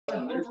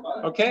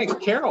Okay,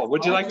 Carol,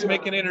 would you like to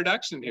make an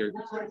introduction here?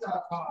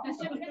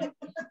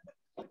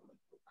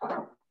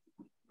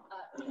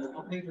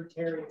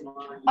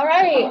 All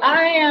right,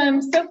 I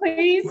am so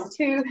pleased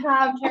to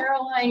have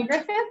Caroline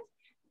Griffith,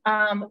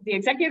 the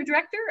Executive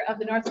Director of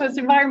the Northcoast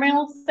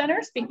Environmental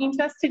Center, speaking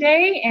to us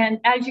today. And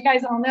as you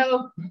guys all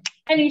know,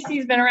 NEC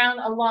has been around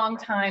a long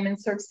time and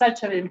serves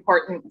such an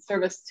important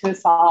service to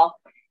us all.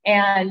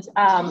 And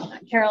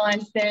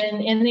Caroline's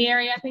been in the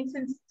area, I think,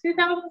 since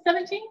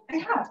 2017.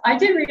 I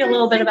did read a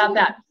little bit about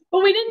that,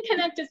 but we didn't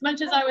connect as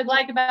much as I would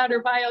like about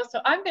her bio. So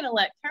I'm going to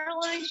let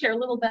Caroline share a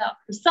little bit about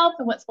herself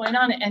and what's going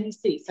on at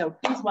NEC. So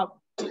please welcome.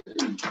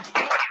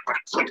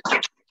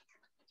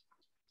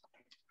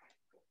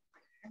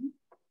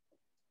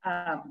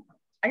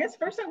 I guess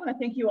first I want to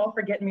thank you all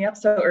for getting me up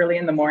so early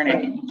in the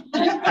morning.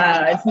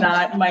 It's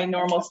not my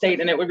normal state,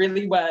 and it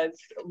really was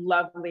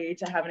lovely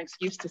to have an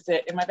excuse to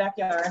sit in my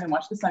backyard and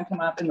watch the sun come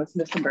up and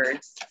listen to some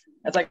birds.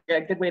 That's like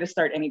a good way to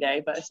start any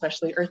day, but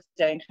especially Earth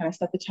Day, and kind of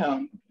set the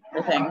tone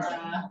for things.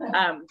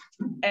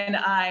 And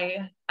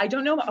I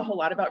don't know a whole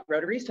lot about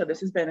Rotary, so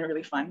this has been a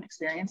really fun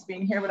experience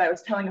being here, but I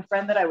was telling a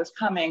friend that I was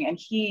coming, and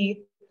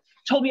he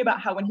told me about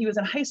how when he was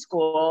in high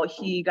school,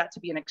 he got to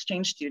be an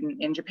exchange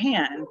student in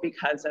Japan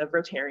because of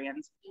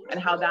Rotarians, and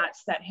how that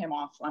set him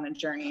off on a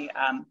journey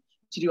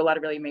to do a lot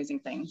of really amazing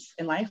things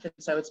in life. And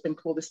so it's been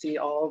cool to see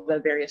all the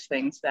various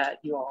things that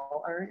you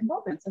all are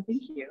involved in. So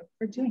thank you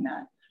for doing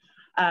that.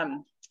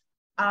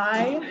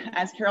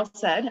 As Carol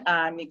said,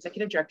 I'm the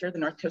Executive Director of the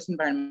Northcoast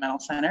Environmental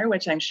Center,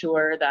 which I'm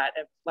sure that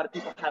a lot of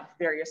people have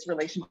various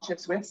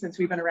relationships with since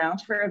we've been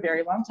around for a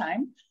very long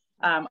time.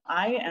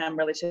 I am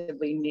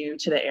relatively new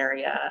to the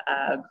area,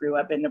 grew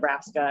up in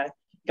Nebraska,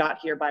 got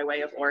here by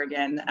way of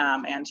Oregon,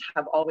 and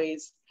have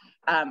always,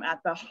 at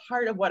the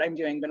heart of what I'm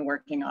doing, been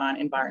working on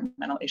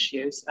environmental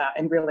issues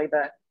and really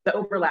the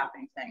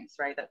overlapping things,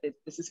 right? That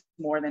this is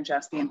more than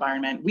just the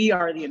environment. We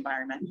are the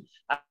environment,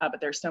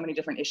 but there's so many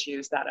different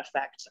issues that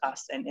affect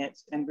us and it,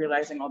 and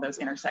realizing all those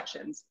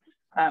intersections.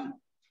 So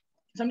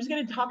I'm just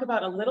going to talk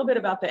about a little bit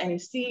about the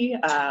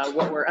NEC,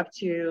 what we're up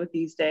to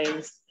these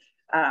days,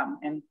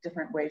 and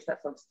different ways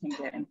that folks can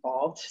get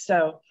involved.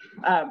 So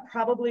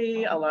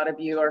probably a lot of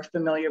you are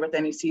familiar with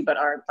NEC, but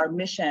our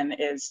mission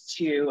is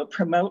to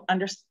promote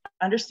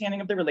understanding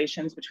of the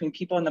relations between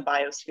people in the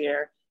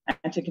biosphere,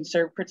 and to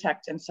conserve,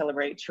 protect, and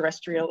celebrate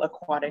terrestrial,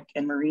 aquatic,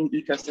 and marine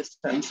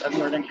ecosystems of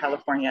Northern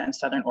California and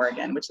Southern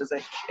Oregon, which is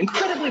an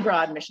incredibly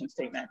broad mission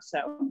statement.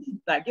 So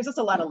that gives us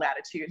a lot of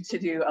latitude to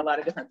do a lot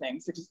of different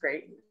things, which is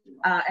great.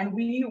 And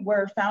we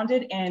were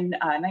founded in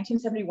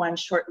 1971,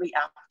 shortly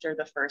after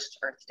the first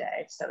Earth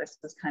Day. So this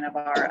is kind of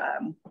our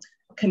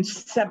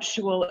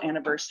conceptual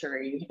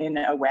anniversary in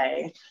a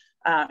way.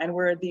 And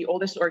we're the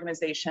oldest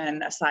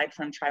organization, aside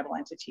from tribal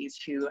entities,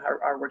 who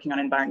are working on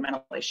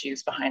environmental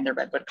issues behind the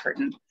Redwood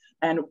Curtain.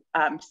 And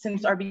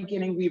since our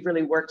beginning, we've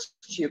really worked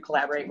to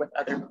collaborate with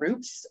other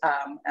groups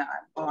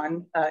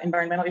on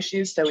environmental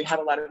issues. So we have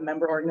a lot of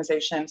member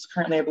organizations.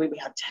 Currently, I believe we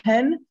have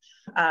 10.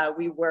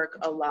 We work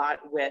a lot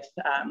with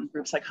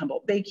groups like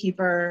Humboldt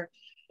Baykeeper,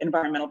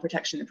 Environmental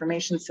Protection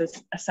Information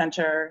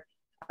Center,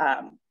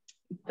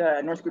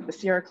 the North Group, the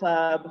Sierra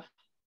Club,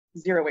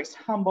 Zero Waste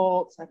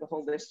Humboldt, I have a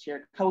whole list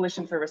here,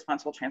 Coalition for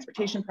Responsible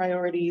Transportation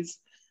Priorities,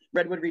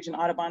 Redwood Region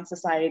Audubon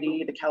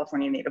Society, the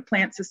California Native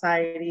Plant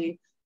Society.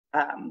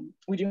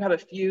 We do have a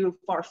few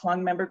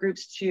far-flung member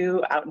groups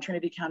too. Out in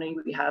Trinity County,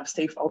 we have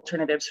Safe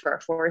Alternatives for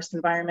Our Forest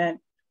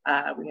Environment.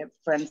 We have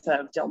Friends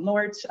of Del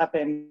Norte up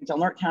in Del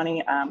Norte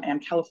County,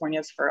 and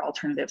California's for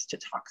Alternatives to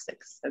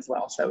Toxics as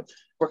well. So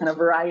work on a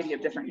variety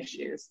of different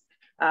issues.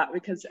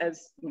 Because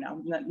as you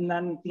know,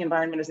 the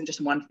environment isn't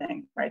just one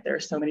thing, right? There are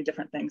so many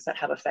different things that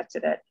have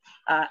affected it.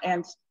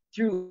 And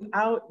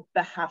throughout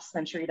the half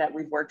century that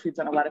we've worked, we've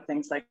done a lot of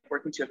things like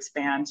working to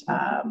expand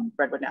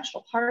Redwood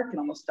National Park and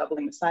almost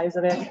doubling the size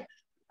of it.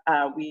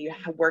 We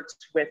have worked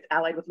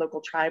allied with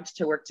local tribes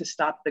to work to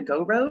stop the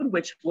GO Road,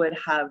 which would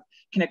have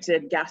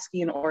connected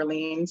Gasky and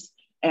Orleans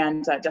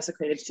and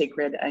desecrated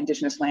sacred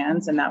indigenous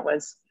lands. And that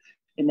was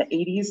in the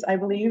 80s, I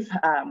believe.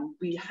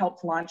 We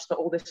helped launch the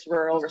oldest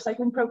rural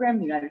recycling program in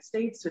the United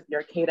States with the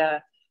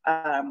Arcata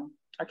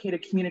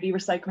Community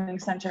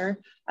Recycling Center,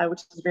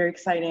 which is very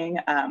exciting.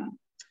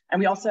 And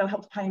we also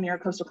helped pioneer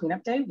Coastal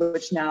Cleanup Day,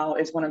 which now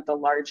is one of the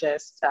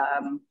largest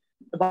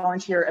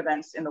volunteer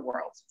events in the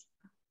world.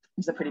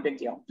 It's a pretty big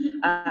deal.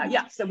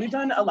 Yeah, so we've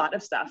done a lot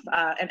of stuff.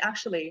 And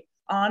actually,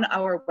 on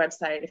our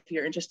website, if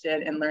you're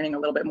interested in learning a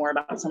little bit more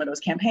about some of those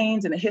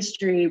campaigns and the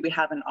history, we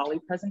have an OLLI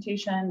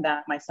presentation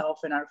that myself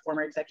and our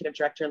former executive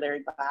director, Larry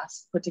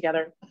Glass, put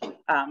together.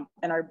 And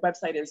our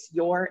website is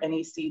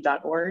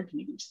yournec.org.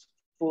 You can just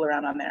fool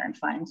around on there and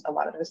find a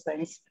lot of those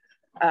things.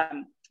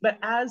 But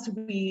as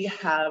we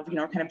have,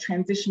 kind of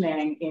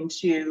transitioning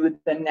into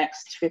the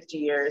next 50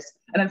 years,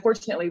 and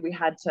unfortunately we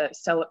had to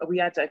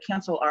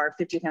cancel our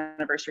 50th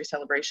anniversary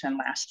celebration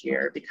last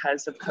year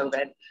because of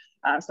COVID.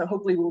 So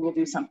hopefully we will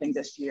do something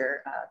this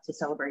year to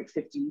celebrate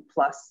 50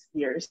 plus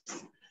years.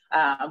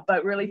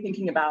 but really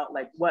thinking about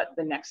like what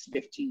the next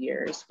 50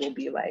 years will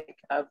be like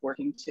of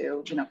working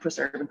to,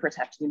 preserve and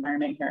protect the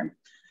environment here.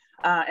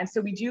 And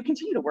so we do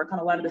continue to work on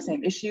a lot of the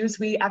same issues.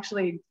 We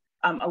actually,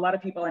 a lot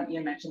of people, and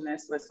Ian mentioned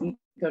this, was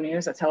Eco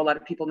News. That's how a lot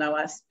of people know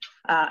us.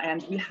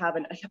 And we have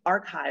an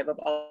archive of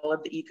all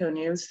of the Eco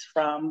News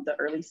from the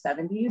early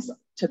 70s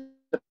to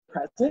the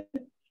present,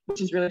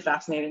 which is really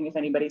fascinating if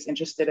anybody's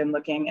interested in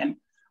looking. And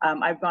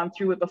I've gone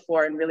through it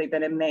before and really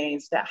been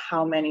amazed at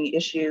how many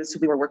issues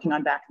we were working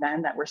on back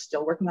then that we're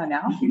still working on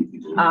now.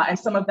 And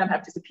some of them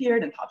have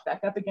disappeared and popped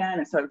back up again.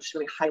 And so it just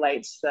really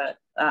highlights the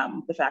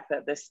fact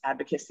that this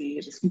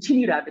advocacy, this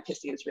continued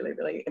advocacy is really,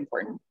 really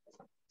important.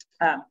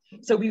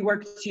 So we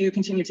work to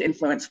continue to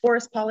influence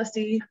forest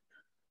policy.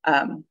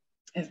 Are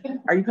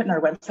you putting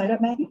our website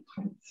up, Maggie?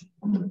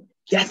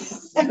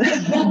 Yes,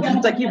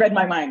 it's like you read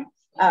my mind.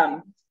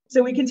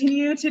 So we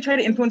continue to try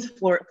to influence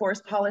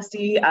forest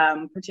policy,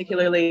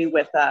 particularly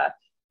with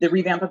the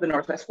revamp of the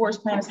Northwest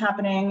Forest Plan is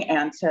happening,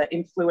 and to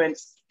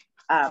influence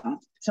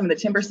some of the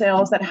timber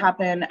sales that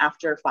happen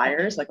after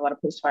fires, like a lot of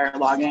post-fire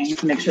logging,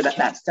 to make sure that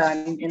that's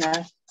done in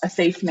a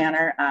safe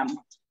manner.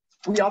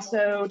 We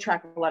also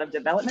track a lot of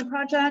development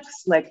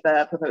projects, like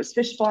the proposed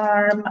fish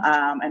farm,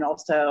 and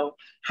also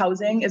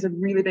housing is a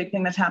really big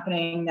thing that's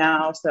happening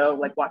now. So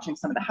like watching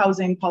some of the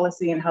housing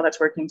policy and how that's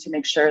working to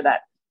make sure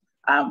that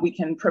we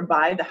can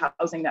provide the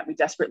housing that we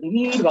desperately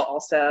need, while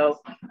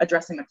also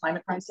addressing the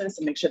climate crisis,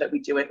 and make sure that we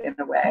do it in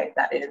a way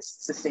that is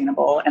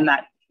sustainable and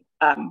that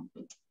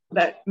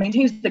that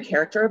maintains the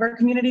character of our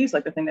communities.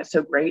 Like the thing that's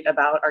so great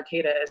about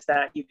Arcata is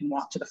that you can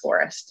walk to the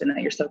forest and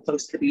that you're so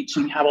close to the beach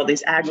and you have all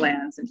these ag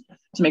lands, and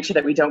to make sure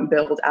that we don't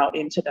build out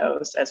into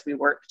those as we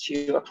work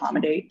to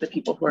accommodate the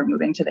people who are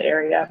moving to the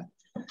area.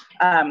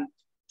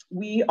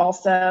 We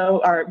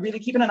also are really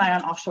keeping an eye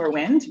on offshore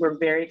wind. We're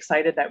very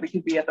excited that we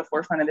could be at the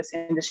forefront of this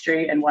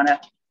industry and want to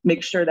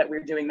make sure that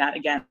we're doing that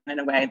again in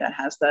a way that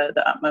has the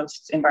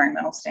utmost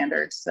environmental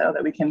standards, so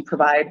that we can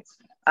provide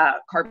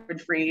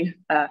carbon-free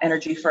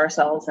energy for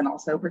ourselves and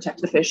also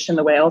protect the fish and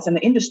the whales and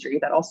the industry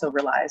that also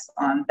relies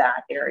on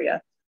that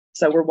area.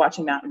 So we're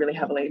watching that really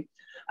heavily.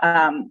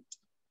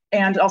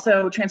 And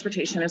also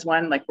transportation is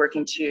one, like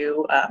working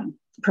to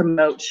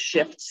promote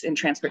shifts in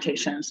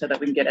transportation so that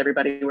we can get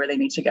everybody where they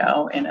need to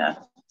go in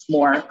a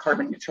more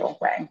carbon neutral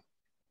way.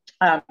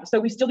 So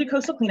we still do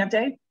Coastal Cleanup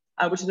Day,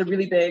 which is a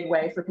really big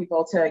way for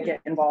people to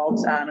get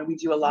involved. And we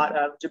do a lot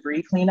of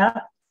debris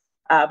cleanup,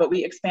 but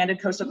we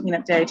expanded Coastal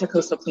Cleanup Day to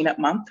Coastal Cleanup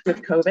Month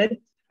with COVID,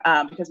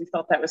 because we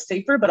felt that was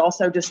safer, but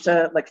also just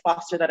to like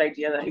foster that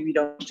idea that we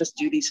don't just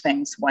do these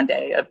things one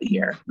day of the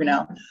year.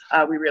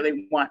 We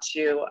really want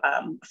to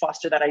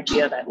foster that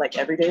idea that like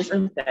every day is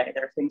Earth Day.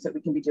 There are things that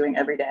we can be doing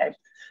every day.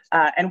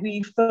 And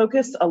we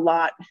focus a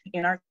lot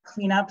in our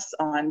cleanups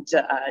on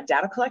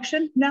data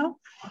collection now,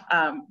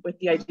 with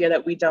the idea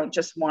that we don't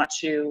just want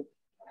to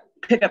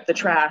pick up the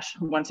trash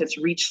once it's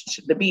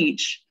reached the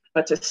beach,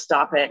 but to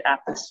stop it at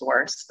the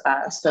source.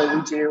 So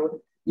we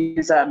do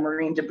use a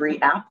marine debris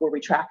app where we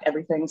track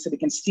everything so we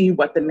can see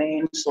what the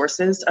main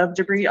sources of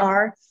debris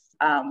are,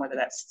 whether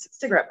that's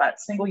cigarette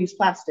butts, single-use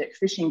plastic,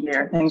 fishing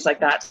gear, things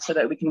like that, so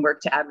that we can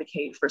work to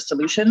advocate for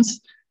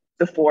solutions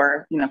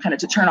before, kind of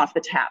to turn off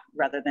the tap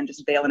rather than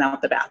just bailing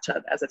out the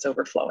bathtub as it's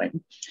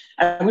overflowing.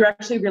 We were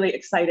actually really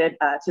excited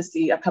to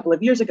see a couple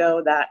of years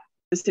ago that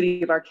the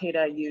city of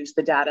Arcata used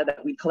the data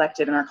that we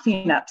collected in our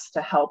cleanups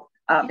to help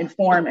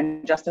inform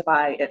and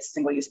justify its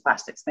single-use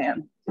plastics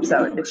ban.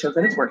 So it shows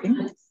that it's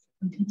working.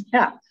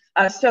 Yeah,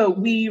 so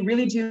we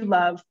really do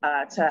love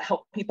to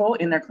help people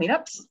in their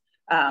cleanups,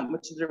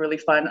 which is really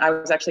fun. I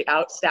was actually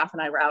out, staff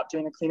and I were out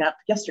doing a cleanup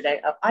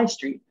yesterday up I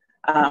Street,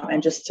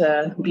 and just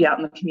to be out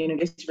in the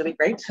community is really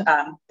great.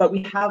 But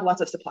we have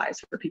lots of supplies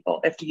for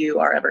people. If you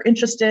are ever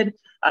interested,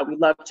 we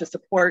love to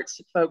support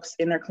folks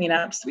in their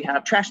cleanups. We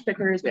have trash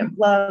pickers, we have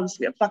gloves,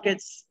 we have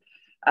buckets.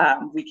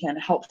 We can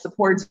help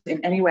support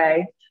in any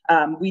way.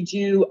 We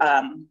do,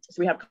 so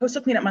we have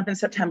Coastal Cleanup Month in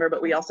September,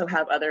 but we also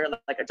have other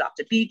like Adopt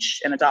a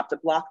Beach and Adopt a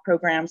Block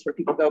programs where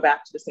people go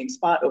back to the same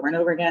spot over and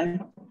over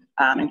again,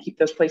 and keep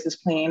those places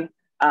clean.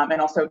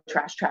 And also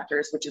trash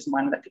trackers, which is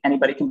one that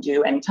anybody can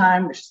do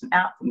anytime. There's just an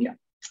app and you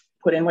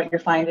put in what you're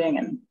finding,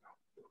 and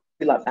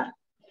we love that.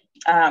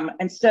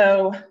 And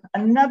so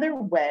another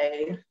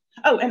way,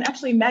 oh, and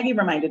actually Maggie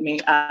reminded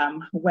me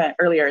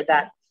earlier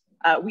that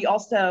we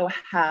also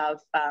have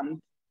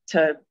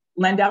to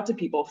lend out to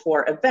people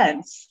for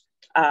events,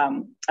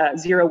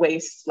 zero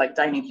waste like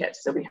dining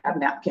kits. So we have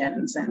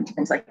napkins and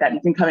things like that.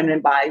 You can come in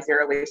and buy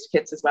zero waste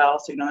kits as well.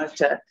 So you don't have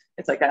to,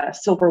 it's like a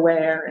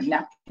silverware and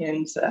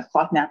napkins,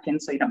 cloth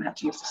napkins, so you don't have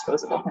to use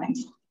disposable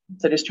things.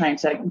 So just trying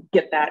to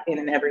get that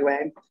in every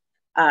way.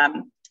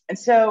 And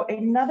so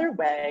another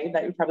way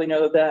that you probably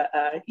know the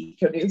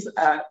Eco News,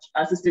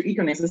 us is through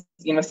Eco News, as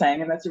Ian was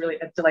saying, and that's really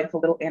a delightful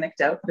little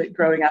anecdote that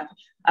growing up.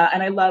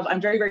 And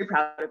I'm very, very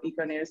proud of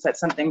Eco News. That's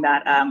something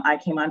that I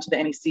came onto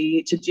the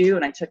NEC to do,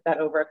 and I took that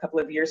over a couple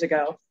of years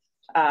ago.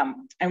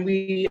 And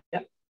we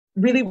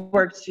really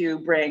work to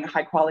bring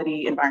high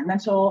quality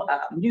environmental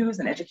news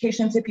and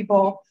education to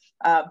people.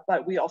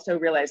 But we also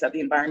realize that the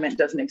environment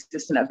doesn't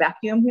exist in a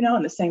vacuum,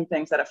 and the same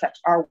things that affect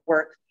our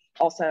work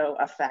also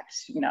affect,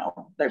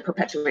 they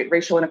perpetuate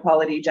racial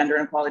inequality, gender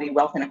inequality,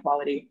 wealth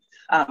inequality.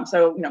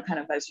 So, kind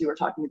of as you were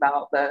talking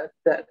about,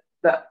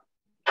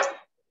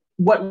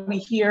 what we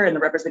hear and the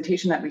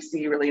representation that we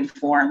see really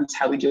informs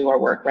how we do our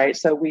work, right?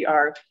 So we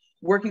are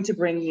working to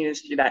bring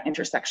news through that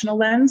intersectional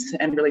lens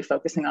and really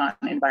focusing on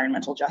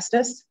environmental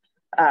justice.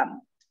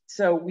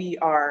 So we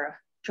are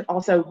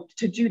also,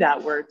 to do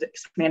that, we're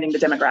expanding the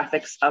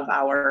demographics of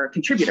our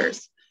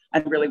contributors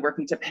and really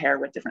working to pair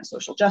with different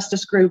social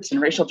justice groups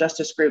and racial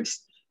justice groups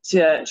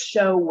to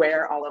show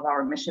where all of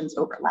our missions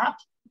overlap,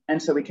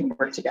 and so we can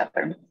work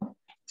together.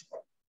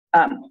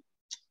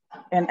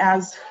 And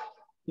as,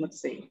 let's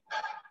see.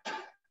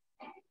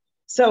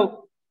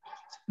 So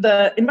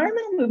the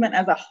environmental movement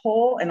as a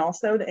whole, and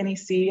also the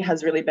NEC,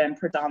 has really been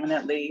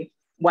predominantly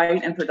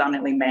white and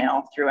predominantly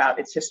male throughout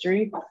its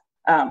history.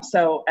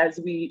 So as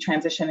we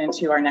transition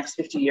into our next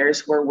 50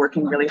 years, we're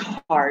working really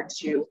hard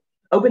to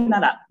open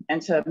that up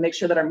and to make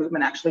sure that our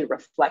movement actually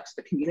reflects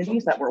the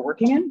communities that we're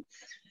working in.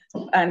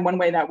 And one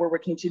way that we're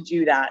working to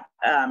do that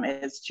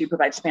is to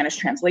provide Spanish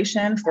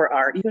translation for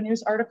our Eco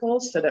News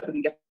articles so that we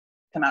can get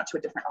them out to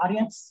a different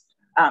audience.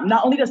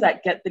 Not only does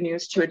that get the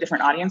news to a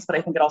different audience, but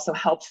I think it also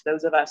helps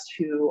those of us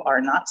who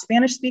are not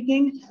Spanish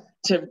speaking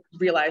to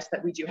realize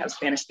that we do have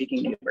Spanish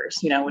speaking neighbors.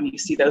 When you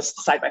see those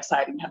side by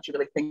side, and you have to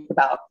really think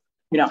about,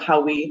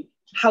 how we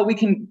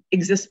can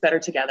exist better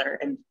together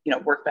and,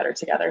 work better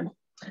together.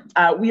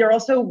 We are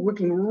also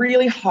working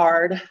really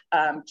hard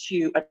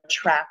to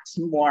attract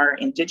more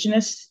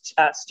Indigenous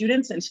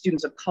students and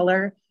students of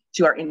color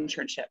to our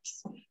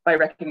internships by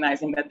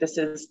recognizing that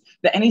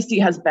the NEC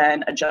has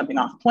been a jumping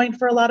off point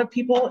for a lot of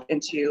people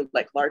into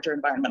larger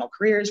environmental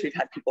careers. We've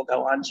had people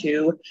go on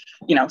to,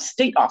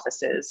 state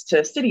offices,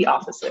 to city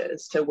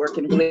offices, to work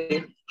in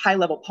really high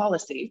level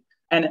policy.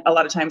 And a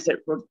lot of times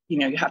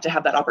you have to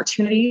have that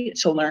opportunity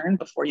to learn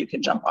before you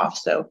can jump off.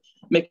 So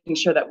making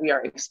sure that we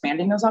are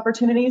expanding those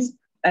opportunities.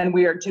 And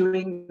we are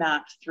doing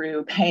that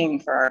through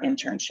paying for our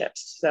internships.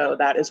 So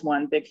that is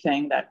one big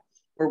thing that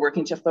we're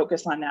working to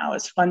focus on now,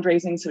 is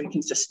fundraising so we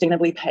can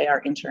sustainably pay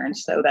our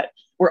interns so that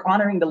we're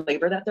honoring the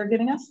labor that they're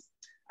giving us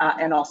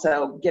and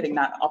also getting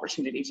that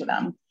opportunity to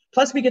them.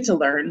 Plus we get to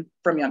learn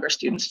from younger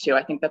students too.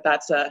 I think that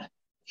that's a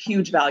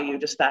huge value,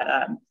 just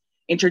that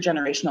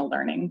intergenerational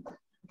learning.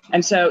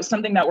 And so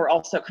something that we're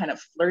also kind of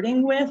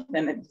flirting with,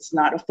 and it's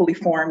not a fully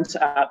formed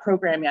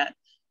program yet,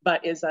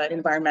 but is an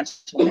environmental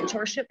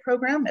mentorship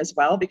program as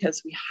well,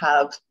 because we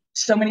have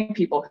so many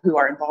people who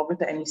are involved with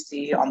the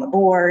NEC on the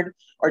board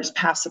or just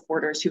past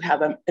supporters who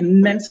have an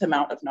immense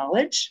amount of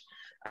knowledge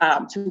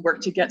to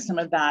work to get some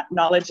of that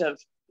knowledge of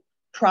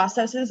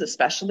processes,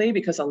 especially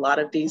because a lot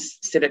of these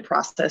civic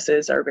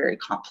processes are very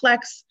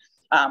complex.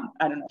 I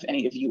don't know if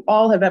any of you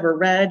all have ever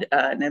read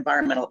an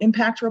environmental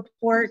impact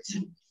report.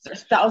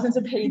 There's thousands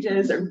of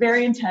pages, they're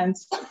very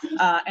intense.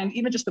 And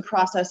even just the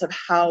process of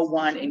how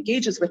one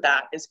engages with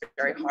that is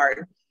very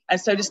hard. And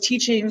so just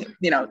teaching,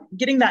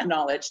 getting that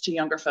knowledge to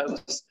younger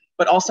folks,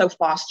 but also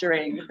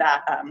fostering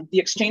that, the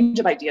exchange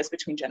of ideas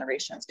between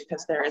generations,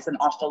 because there is an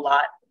awful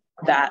lot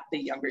that the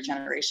younger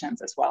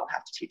generations as well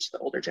have to teach the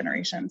older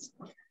generations.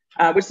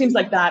 Which seems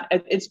like that,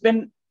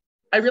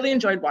 I really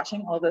enjoyed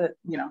watching all the,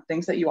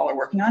 things that you all are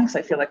working on, because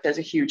I feel like there's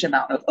a huge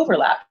amount of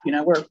overlap.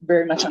 We're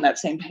very much on that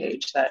same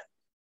page, that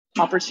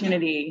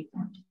opportunity,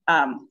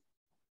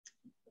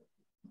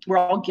 we're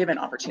all given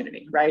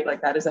opportunity, right?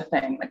 That is a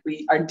thing.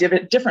 We are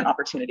different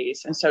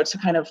opportunities. And so to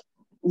kind of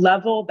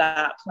level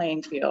that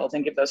playing field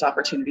and give those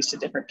opportunities to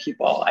different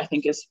people, I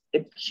think is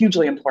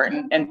hugely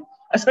important. And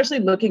especially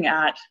looking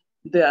at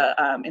the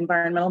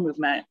environmental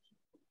movement,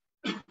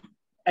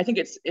 I think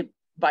it's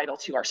vital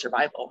to our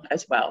survival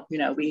as well.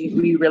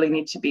 We really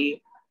need to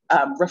be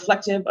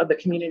reflective of the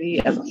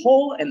community as a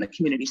whole and the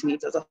community's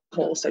needs as a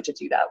whole. So to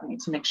do that, we need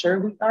to make sure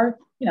we are,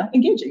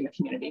 engaging the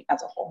community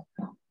as a whole.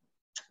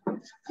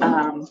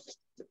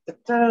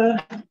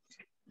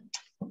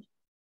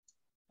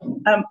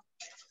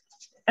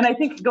 And I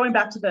think going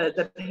back to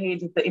the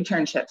page, the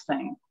internships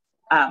thing,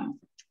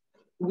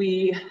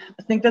 we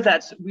think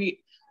that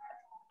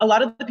a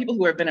lot of the people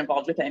who have been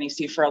involved with the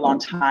NEC for a long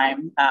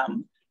time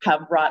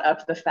have brought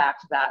up the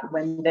fact that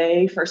when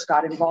they first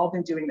got involved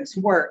in doing this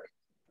work,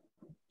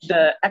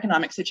 the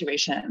economic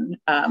situation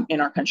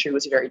in our country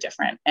was very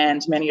different.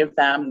 And many of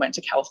them went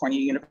to California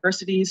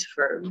universities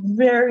for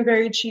very,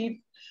 very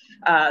cheap.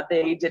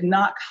 They did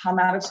not come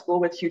out of school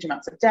with huge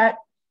amounts of debt.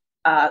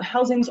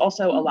 Housing's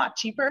also a lot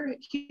cheaper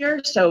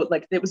here. So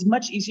it was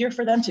much easier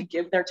for them to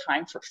give their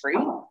time for free.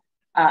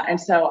 And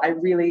so I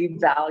really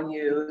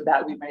value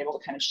that we've been able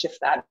to kind of shift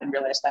that and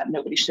realize that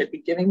nobody should be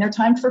giving their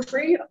time for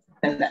free.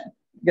 And then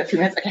you got 3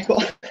 minutes, okay,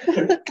 cool.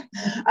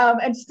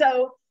 And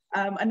so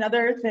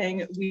another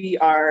thing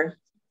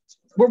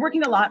we're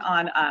working a lot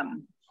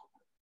on,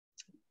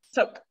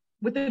 so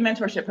with the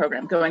mentorship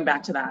program, going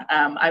back to that,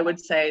 I would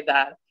say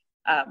that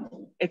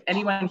if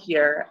anyone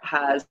here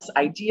has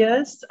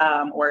ideas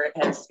or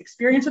has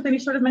experience with any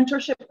sort of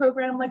mentorship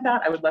program like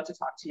that, I would love to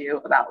talk to you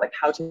about like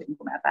how to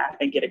implement that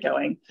and get it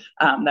going.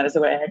 That is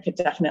a way I could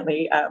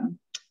definitely,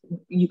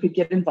 you could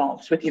get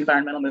involved with the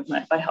environmental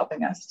movement by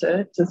helping us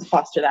to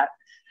foster that.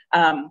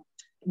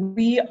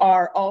 We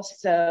are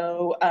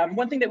also,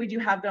 one thing that we do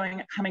have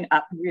coming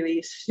up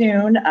really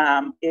soon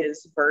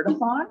is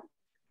Birdathon,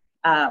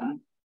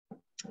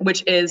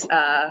 which is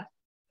a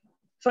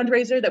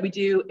fundraiser that we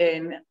do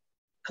in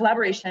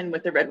collaboration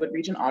with the Redwood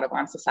Region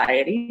Audubon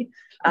Society.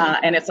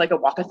 And it's like a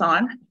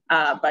walkathon,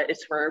 but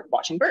it's for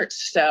watching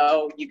birds.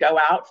 So you go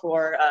out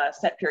for a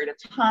set period of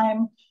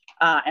time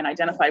and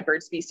identify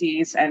bird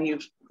species, and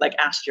you've like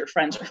asked your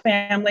friends or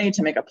family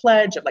to make a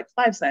pledge of like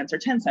 5 cents or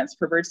 10 cents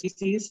per bird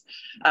species.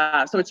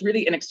 So it's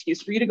really an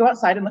excuse for you to go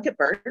outside and look at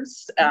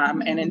birds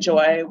and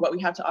enjoy what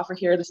we have to offer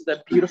here. This is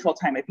a beautiful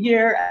time of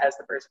year as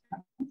the birds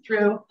come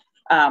through.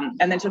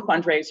 And then to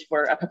fundraise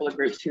for a couple of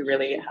groups who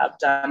really have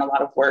done a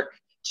lot of work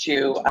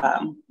to,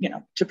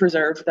 to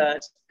preserve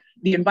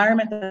the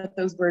environment that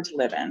those birds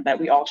live in, that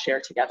we all share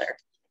together.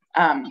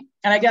 And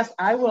I guess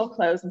I will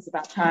close, it's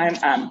about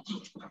time.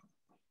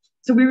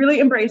 So we really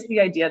embrace the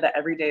idea that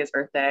every day is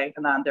Earth Day,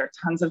 and there are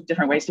tons of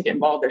different ways to get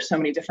involved. There's so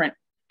many different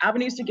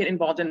avenues to get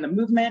involved in the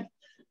movement.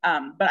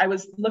 But I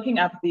was looking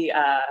up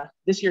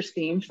this year's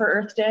theme for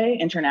Earth Day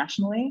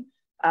internationally,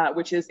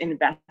 which is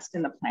invest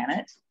in the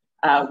planet.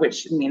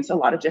 Which means a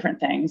lot of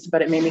different things,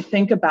 but it made me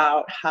think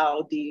about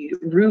how the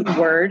root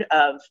word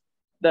of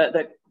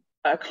the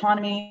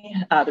economy,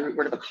 the root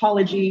word of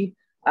ecology,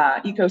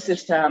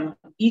 ecosystem,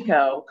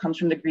 eco comes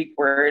from the Greek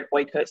word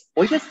oikos.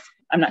 Oikos?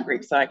 I'm not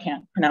Greek, so I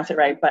can't pronounce it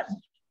right, but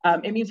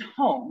it means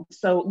home.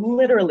 So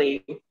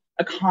literally,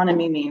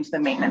 economy means the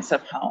maintenance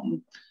of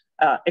home.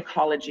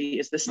 Ecology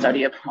is the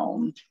study of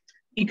home.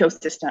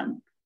 Ecosystem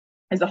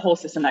is the whole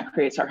system that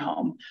creates our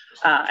home.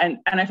 And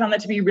I found that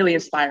to be really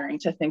inspiring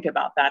to think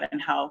about that,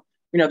 and how,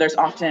 there's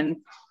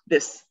often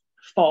this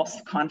false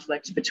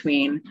conflict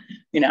between,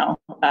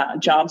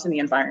 jobs and the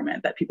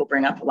environment that people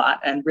bring up a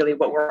lot. And really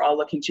what we're all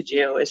looking to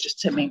do is just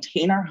to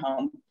maintain our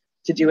home,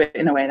 to do it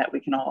in a way that we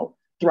can all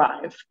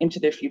thrive into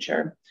the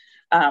future.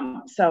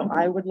 So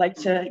I would like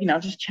to,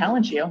 just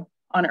challenge you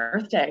on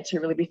Earth Day to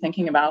really be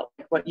thinking about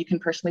what you can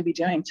personally be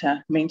doing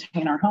to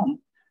maintain our home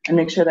and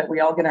make sure that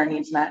we all get our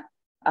needs met.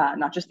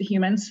 Not just the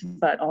humans,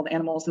 but all the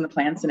animals and the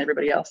plants and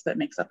everybody else that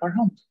makes up our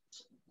home.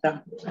 So,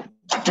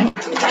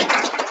 thanks.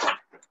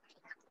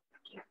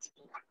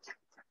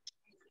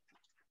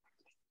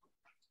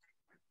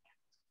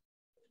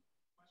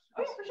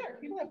 Oh, for sure.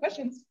 People have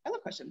questions. I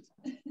love questions.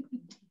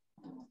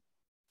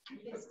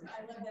 Yes,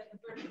 I love that the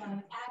first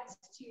one adds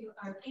to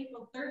our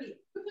April 30th.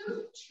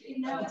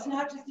 No, it's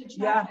not just a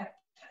traffic.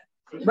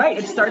 Yeah. Right.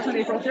 It starts on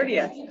April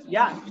 30th.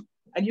 Yeah.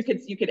 And you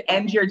could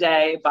end your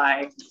day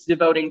by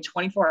devoting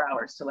 24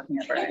 hours to looking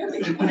at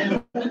birds.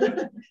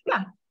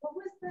 Yeah. What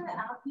was the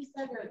app you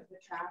said, the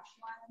trash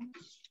one?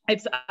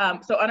 It's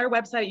so on our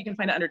website you can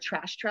find it under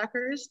trash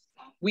trackers.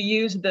 We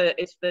use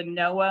it's the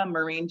NOAA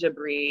Marine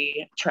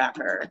Debris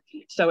Tracker.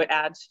 So it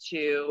adds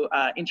to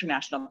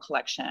international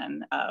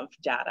collection of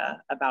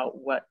data about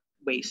what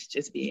waste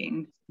is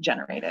being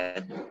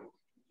generated.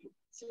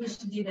 So we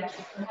should do that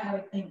for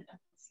highway cleanup.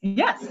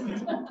 Yes.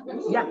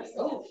 Yes.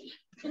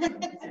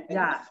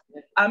 Yeah.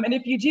 And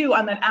if you do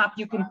on that app,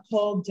 you can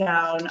pull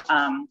down,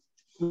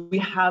 we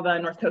have a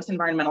Northcoast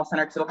Environmental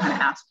Center, because it'll kind of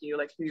ask you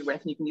like who you're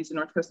with, and you can use the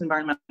Northcoast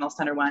Environmental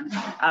Center one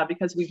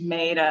because we've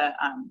made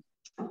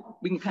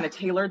we can kind of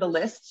tailor the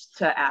list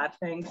to add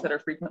things that are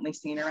frequently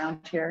seen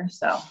around here.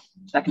 So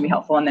that can be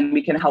helpful. And then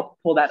we can help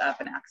pull that up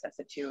and access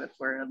it too if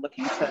we're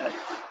looking to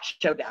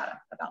show data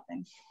about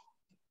things.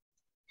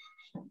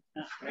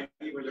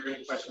 Maybe were there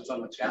any questions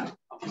on the chat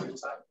on the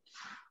inside?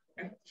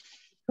 Okay.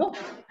 Cool.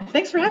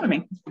 Thanks for having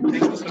me.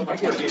 Thank you so much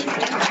for being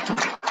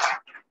here.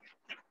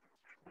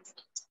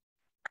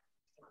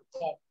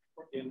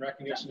 In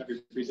recognition of your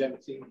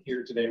presenting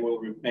here today,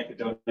 we'll make a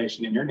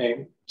donation in your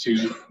name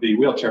to the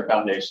Wheelchair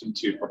Foundation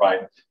to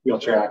provide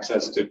wheelchair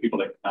access to people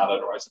that cannot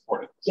otherwise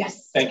afford it.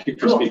 Yes. Thank you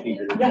for speaking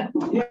here today.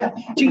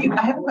 Yeah.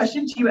 I have a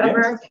question. Do you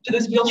ever, do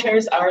those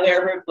wheelchairs, are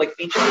there ever like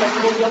beach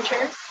accessible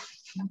wheelchairs?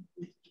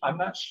 I'm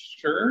not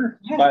sure,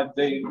 but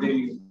they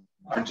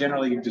are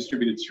generally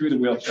distributed through the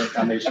Wheelchair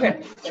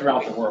Foundation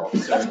throughout the world.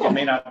 So it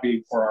may not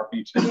be for our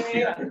beaches.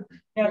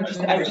 Yeah, I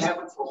just have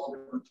it for all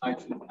different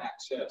types of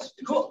access.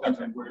 Cool.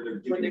 Where they're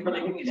giving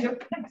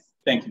it. Thanks.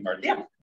 Thank you, Marty. Yeah.